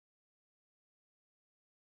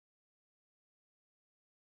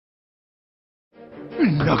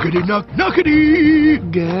Knockety knock knockety.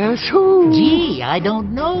 Guess who? Gee, I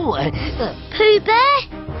don't know. Pooh Bear?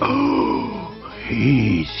 Oh,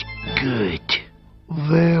 he's good.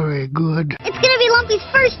 Very good. It's gonna be Lumpy's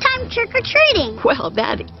first time trick-or-treating. Well,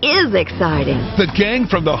 that is exciting. The gang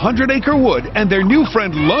from the 100-Acre Wood and their new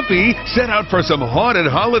friend Lumpy set out for some haunted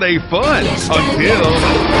holiday fun until...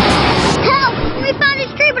 Help! We found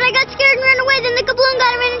his tree, but I got scared and ran away. Then the gabloon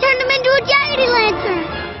got him in and turned him into a jaggedy lantern.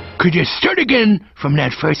 Could you start again from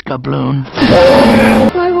that first gabloon?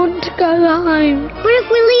 I want to go home. What if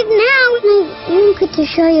we leave now? I won't get to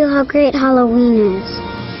show you how great Halloween is.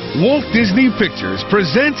 Walt Disney Pictures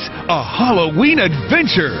presents a Halloween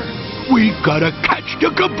adventure. We gotta catch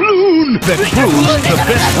the gabloon That proves the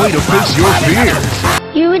best way to face your fears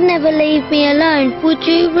You would never leave me alone, would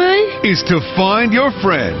you, Roo? is to find your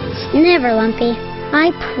friends. Never, Lumpy.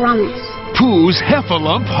 I promise. Pooh's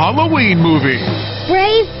Heffalump Halloween movie.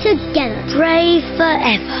 Brave together. Brave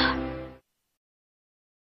forever.